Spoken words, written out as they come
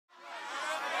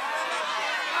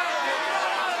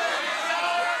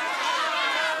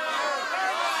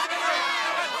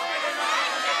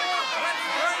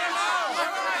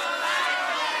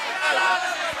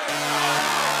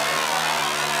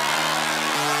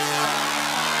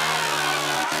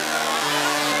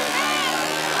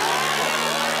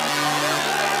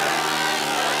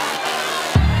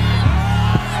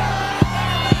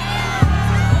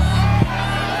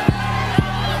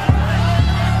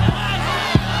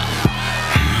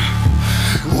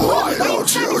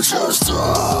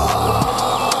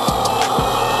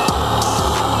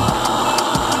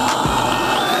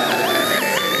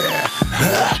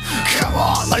Come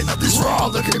on, like nothing's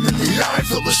wrong. Look at him in the eye,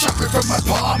 feel the chakra from my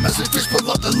palm as it fish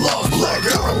below the love. Black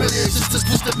out, it's this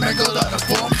twisted mangled out of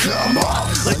form. Come on,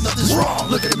 like nothing's wrong.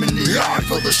 Look at him in the eye,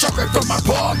 feel the chakra from my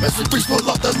palm as it fish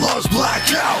below the love's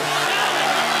black out.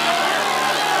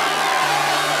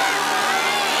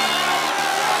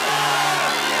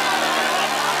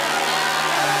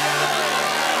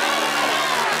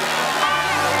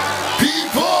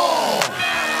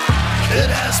 It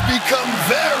has become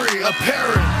very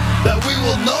apparent that we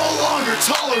will no longer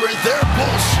tolerate their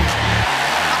bullshit.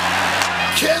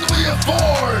 Can we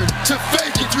afford to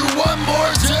fake it through one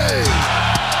more day?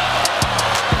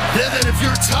 Then if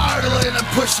you're tired of letting them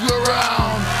push you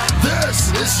around, this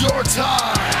is your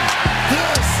time.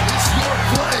 This is your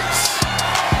place.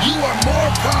 You are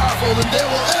more powerful than they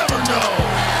will ever know.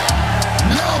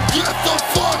 Now get the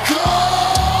fuck up!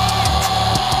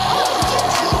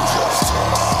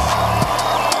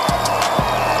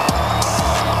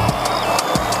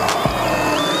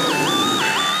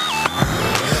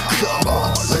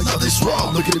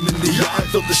 Wrong. Look at him in the eye,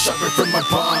 feel the chakra from my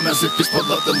palm as if it's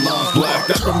below the lungs. Black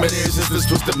out for many years, this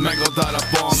twisted mangled out of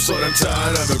form. So I'm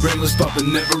tired of it, brainless thought, but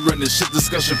never ending shit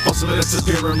discussion. Possible to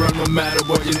disappear and run no matter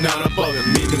what, you're not above it.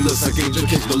 Meaningless, like angel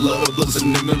case, no love of bliss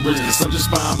and ignorance. Cause I'm just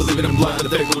fine, believing I'm blind,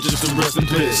 the faithful just to rest in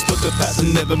peace. Took the path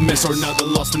and never miss, or now they're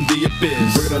lost in the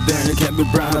abyss. Bring it up down, you can't be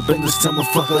brown up in this time of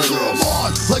fuck like this. Come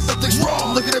on, like nothing's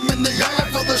wrong. Look at him in the eye, I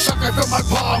feel the chakra from my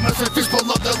palm as if fish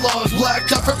below the lungs. Black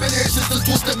out for many years, this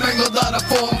twisted mangled out of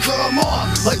form. Come on,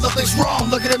 like nothing's wrong.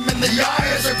 Look at him in the eye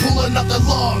as they're pulling out their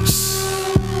lungs.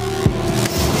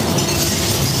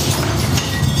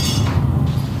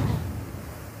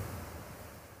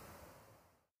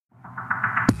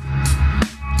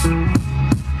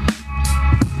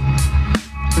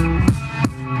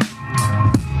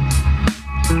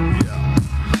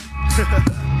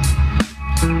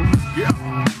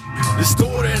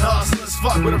 Distorted hustlers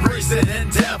fuck with a racing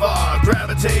endeavor.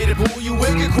 Gravitated, pull you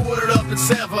in, get quartered up and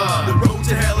sever. The road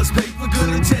to hell is paved with good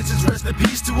intentions. Rest in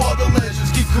peace to all the legends.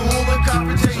 Keep cool in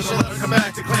confrontation. Let them come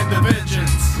back to claim their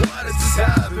vengeance. Why does this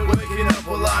happen? Waking up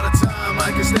a lot of time. I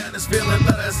can stand this feeling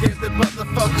that I escaped. The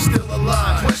motherfucker's still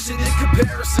alive. Question in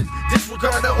comparison.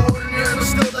 Disregard the ordinary, but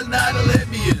still the night to let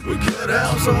me in. We could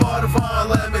help so hard to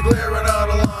find. Let me clear it out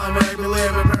of line. Make me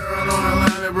live in paranoia.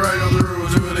 Let me break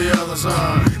through to the other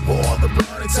side. Pour the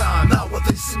burning time, not what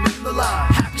they seem in the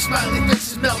light. Happy smiling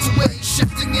faces melt away,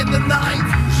 shifting in the night.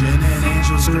 Vision and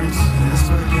angel screams. Let's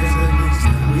forget the least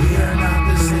that we are not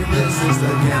the same. This is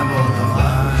the gamble of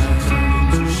life. Turning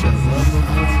to shell of the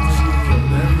forms. You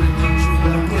killed everything you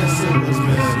love. Yes, it was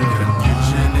better.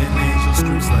 Confusion and angel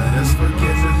screams. Let us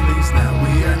forget the least that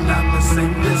we are not the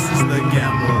same. This is the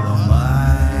gamble of life.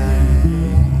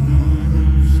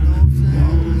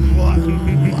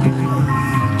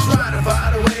 Trying to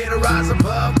find a way to rise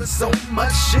above, but so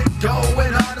much shit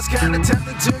going on, it's kinda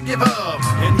tempting to give up.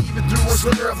 And even through a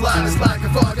sliver of light, it's like a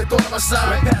fucking thorn on my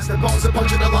side. Past the bones and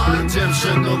puncturing the line,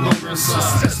 redemption no longer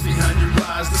inside. Just behind your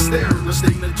eyes, the stare is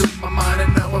sticking into my mind.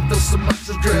 And now I feel so much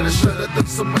regret, I should've done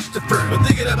so much different. But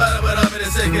thinking about it, but I'm in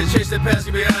a second, chase it past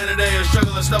you behind the day. I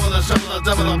struggle and stumble and shovel and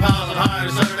double and pounds and high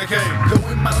and sucker decay.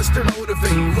 Going miles to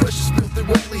motivate, crushes built through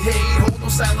only hate. Hold no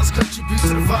silence, contribute to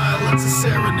the violence and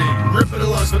serenade. Rip it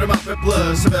lungs for the mouth and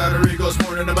blood. Some battery goes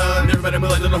more in the mud. Everybody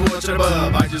move like the whole bunch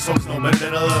above. I just hope no better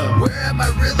than I love. Where am I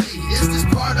really? Is this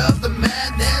part of the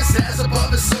madness? As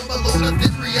above is so below,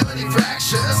 nothing reality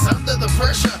fractures. Under the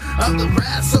pressure of the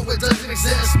wrath, so it doesn't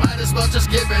exist. Might as well just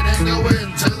give it and go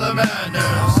into the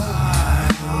madness.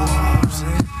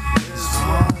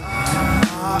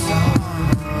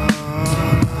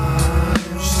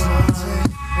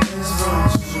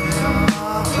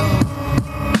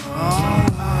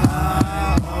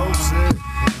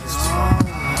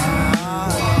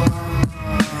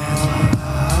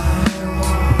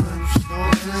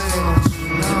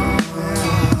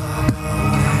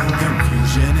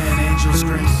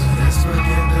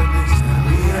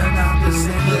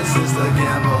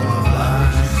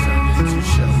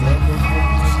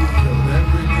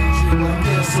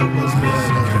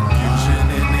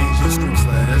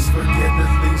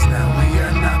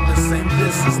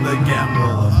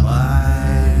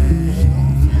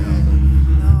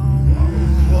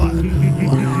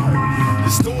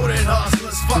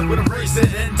 Fuck with a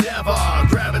racing endeavor.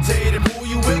 Gravitate and pull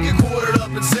you in, get quartered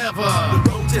up and sever.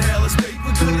 The road to hell is paved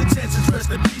with good intentions.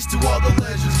 Rest in peace to all the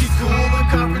legends. Keep cool in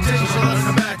confrontation. Let them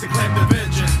come back to claim the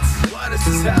vengeance. Why does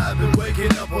this happen?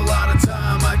 Waking up a lot of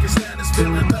time. I can stand this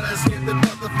feeling that I escaped. The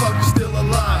motherfucker's still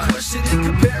alive. Question in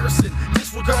comparison.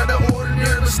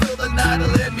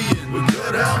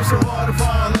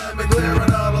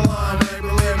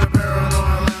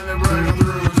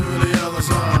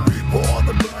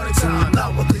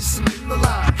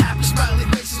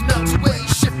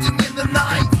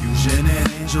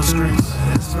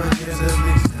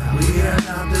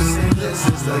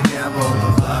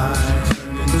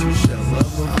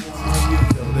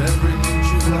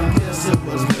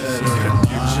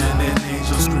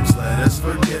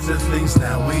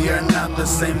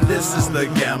 This is the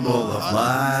gamble of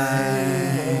life.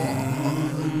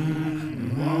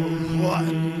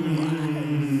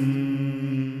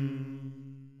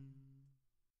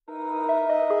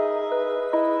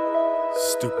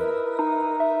 Stupid.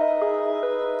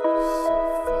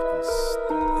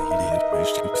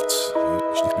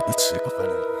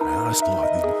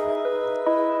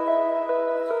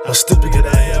 How stupid could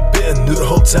I have been? Knew the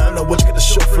whole time, now what you got to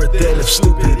show for it then? If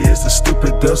stupid is, the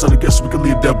stupid does. I guess we could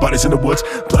leave dead bodies in the woods.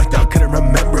 Blacked out, couldn't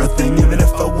remember a thing, even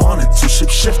if I wanted to. Ship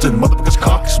shifting, motherfuckers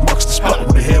caucus marks the spot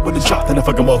with a head when it dropped, and I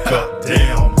fucking woke up.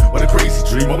 Damn, what a crazy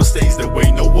dream, almost stays that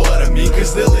way, know what I mean?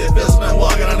 Cause still it feels man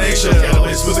walking on nature.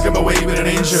 Catalyst music in my way with an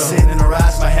angel. Sitting in her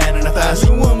eyes, my hand in a thighs.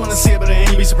 You wouldn't wanna see it, but I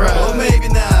ain't be surprised. Well, maybe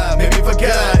not, maybe you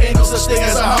forgot. Ain't no such thing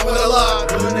as a heart with a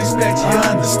lock. Wouldn't expect you to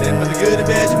understand, but the good and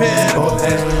bad you had both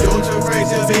hands. You're too afraid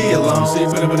to be alone. See,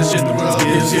 whatever the shit the world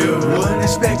gives you. Wouldn't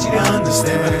expect you to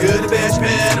understand, but the good and bad you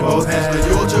had both hands. But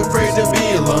you're too afraid to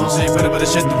be alone. See, whatever the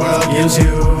shit the world gives you.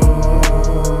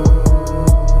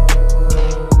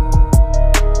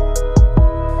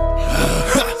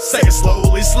 Say it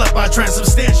slowly, slept by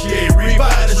transubstantiate.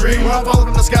 Revive the dream where I'm falling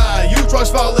from the sky. You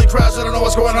drugs falling, crash, I don't know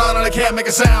what's going on and I can't make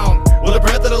a sound. With the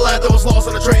breath of the light that was lost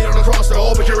on the train on the cross, the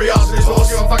open curiosity's lost,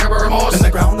 you don't fucking remorse. In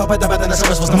the ground, up at the bed, and the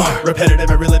service was no more. Repetitive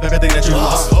and relive everything that you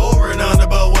lost. Over and under,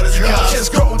 but what is it cost? Just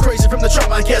growing crazy from the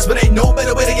trauma, I guess, but ain't no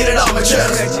better way to get it off my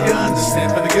chest. You understand,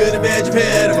 for the good and bad, you've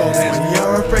had both hands. When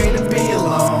you're afraid to be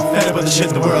alone, fed up with the shit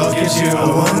the world gives you. I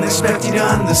wouldn't expect you to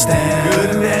understand.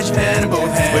 Good and bad, you've had both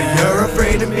hands. But you're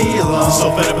afraid to be alone. So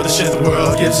fed up with the shit the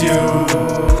world gives you.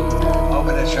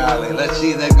 Open it, Charlie. Let's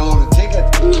see that golden ticket.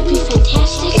 Wouldn't it be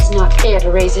fantastic? It's not fair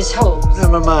to raise his hopes.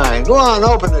 Never mind. Go on,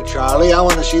 open it, Charlie. I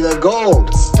want to see that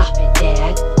gold. Stop it,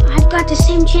 Dad. I've got the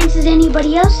same chance as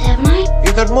anybody else, haven't I?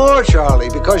 You got more, Charlie,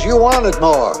 because you wanted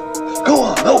more. Go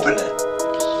on, open it.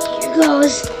 Here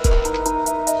goes.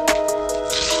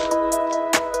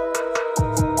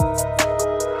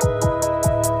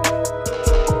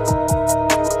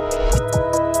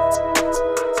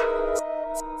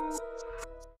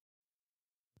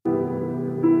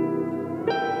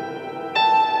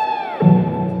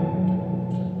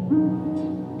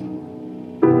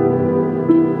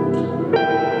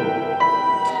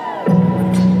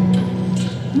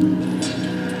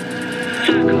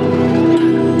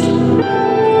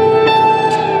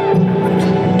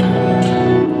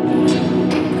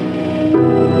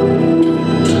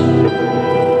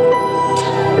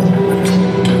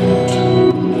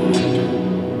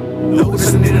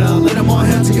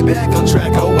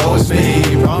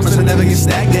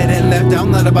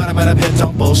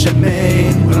 Bullshit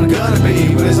me, what I'm gonna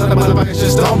be. But it's not about motherfuckers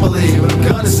just don't believe what I'm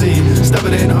gonna see.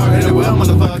 Stepping in hard and it will,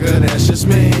 motherfucker, that's just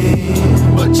me.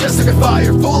 But just like a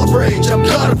fire full of rage, I'm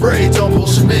gonna break, don't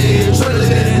bullshit me. Try to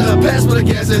live it in the past, but I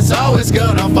guess it's always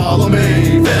gonna follow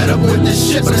me. Fed up with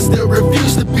this shit, but I still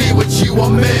refuse to be what you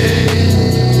want me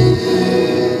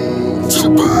to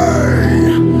be.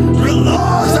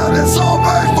 Realize that it's all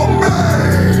made for me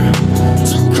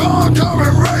to conquer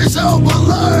and raise hell,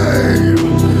 believe.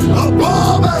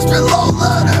 Above as below,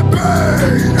 let it be.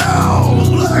 Now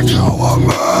let go of me.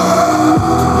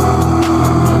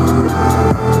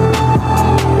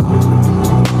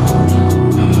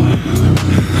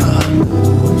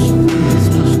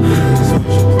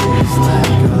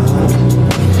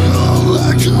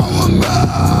 Let go of me.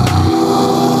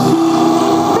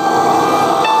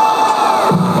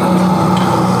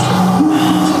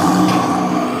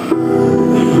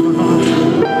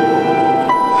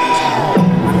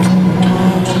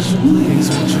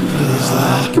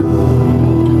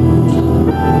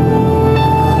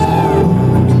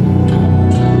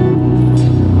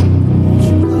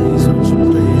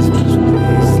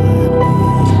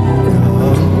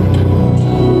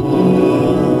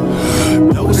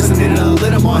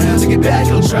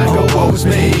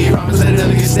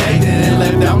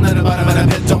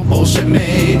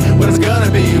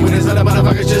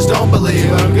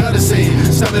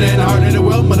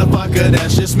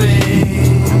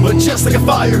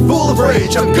 Fire full of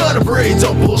rage, I'm gonna breathe,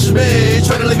 don't bullshit me.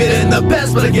 Try to leave it in the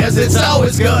past, but I guess it's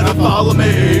always gonna follow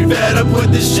me. Fed up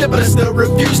with this shit, but I still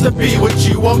refuse to be what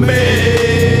you want me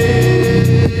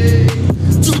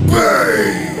to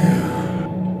be.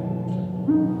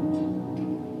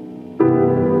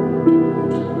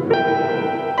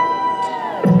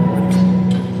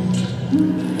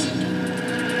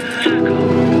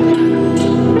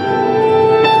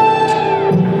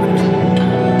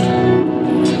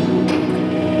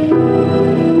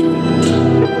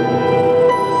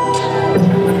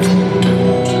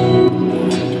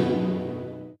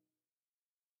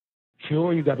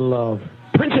 You gotta love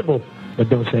principle. But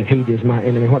don't say hate is my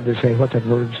enemy. What did they say? What's that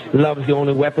word? Love is the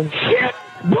only weapon. Shit!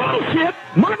 Bullshit!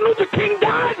 Martin Luther King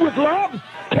died with love.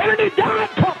 Kennedy died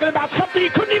talking about something he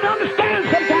couldn't even understand.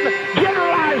 Some kind of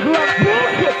generalized love.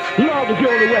 Bullshit! Love is the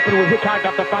only weapon with which I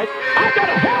got to fight. I got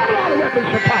a hell of a lot of weapons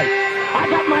to fight. I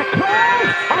got my clothes.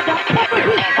 I got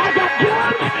compasses. I got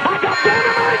guns. I got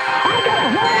dynamite. I got a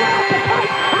whole lot to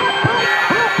fight. I fight.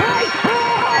 I fight.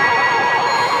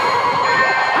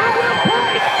 I will fight.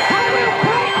 I will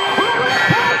fight. I will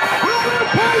fight. I will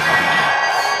fight.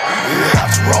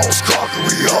 After all's conquered,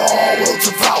 we all will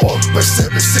devour. By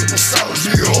seven single silence,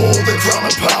 we hold the crown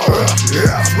of power.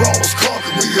 After all's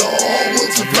conquered, we all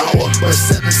will devour. By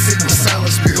seven single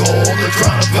silence, we hold the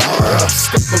crown of power.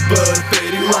 Step above the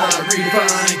fading line,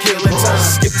 redefine killing time.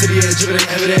 Skip to the edge of it,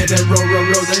 ain't evident. Then roll,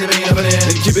 then it ain't evident.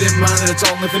 And keep it in mind that it's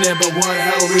all infinite, but one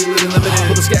hell we live in limited.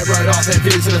 Pull the scab right off and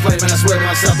feed it to the flame, and I swear to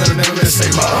myself that I'll never miss the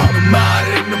same. I'm the mind,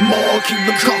 it ain't no more.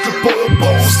 Kingdom conquered, boil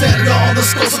bones, standing on the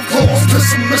skulls of clones.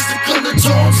 Pessimistic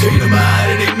undertones. Hate of mine,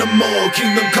 it ain't no more.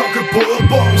 Kingdom conquered, boil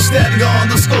bones, standing on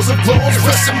the skulls of clones.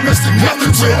 Pessimistic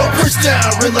undertones. I'll push down,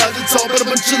 realize it's all but a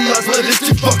bunch of lies, but it's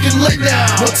too fucking late now.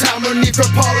 No time, no need for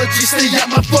apology, stay out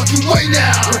my fucking way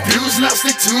now. Refuse and I'll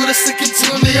stick to it, I stick it to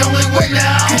them the only way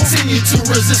now. Continue to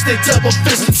resist, they double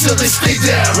fist until they stay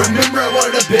down. Remember I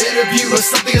wanted a better view of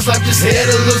something as life just had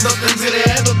to lose. Nothing's gonna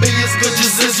ever be as good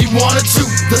just as you want it to.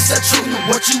 That's that true,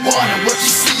 what you want and what you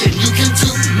see and you can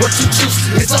do what you choose.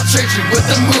 It's all changing with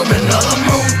the movement of the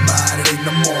moon. Mine, it ain't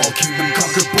no more, kingdom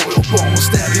conquered, boil bones,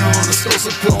 standing on the skulls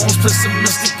of clones.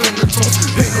 Pessimistic undertones.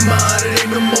 Pain of mine, it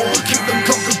ain't no more, kingdom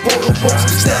conquered, boil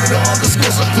bones, standing on the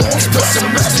skulls of clones.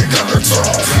 Pessimistic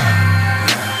undertones.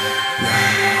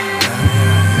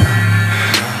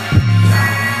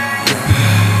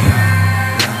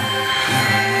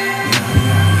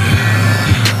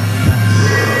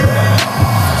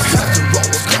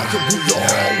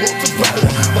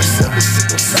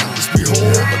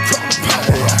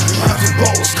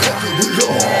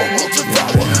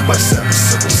 By seven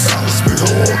simple silence, we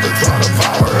hold the crown of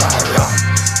power.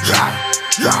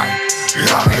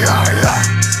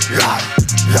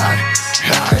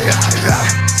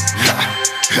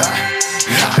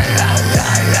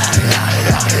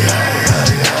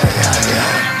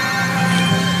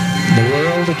 The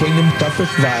world, the kingdom suffereth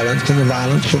violence, and the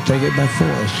violence shall take it by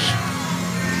force.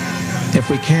 If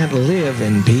we can't live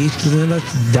in peace, then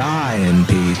let's die in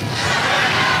peace.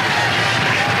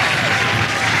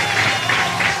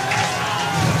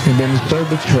 We've been so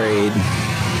betrayed.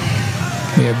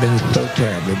 We have been so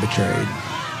terribly betrayed.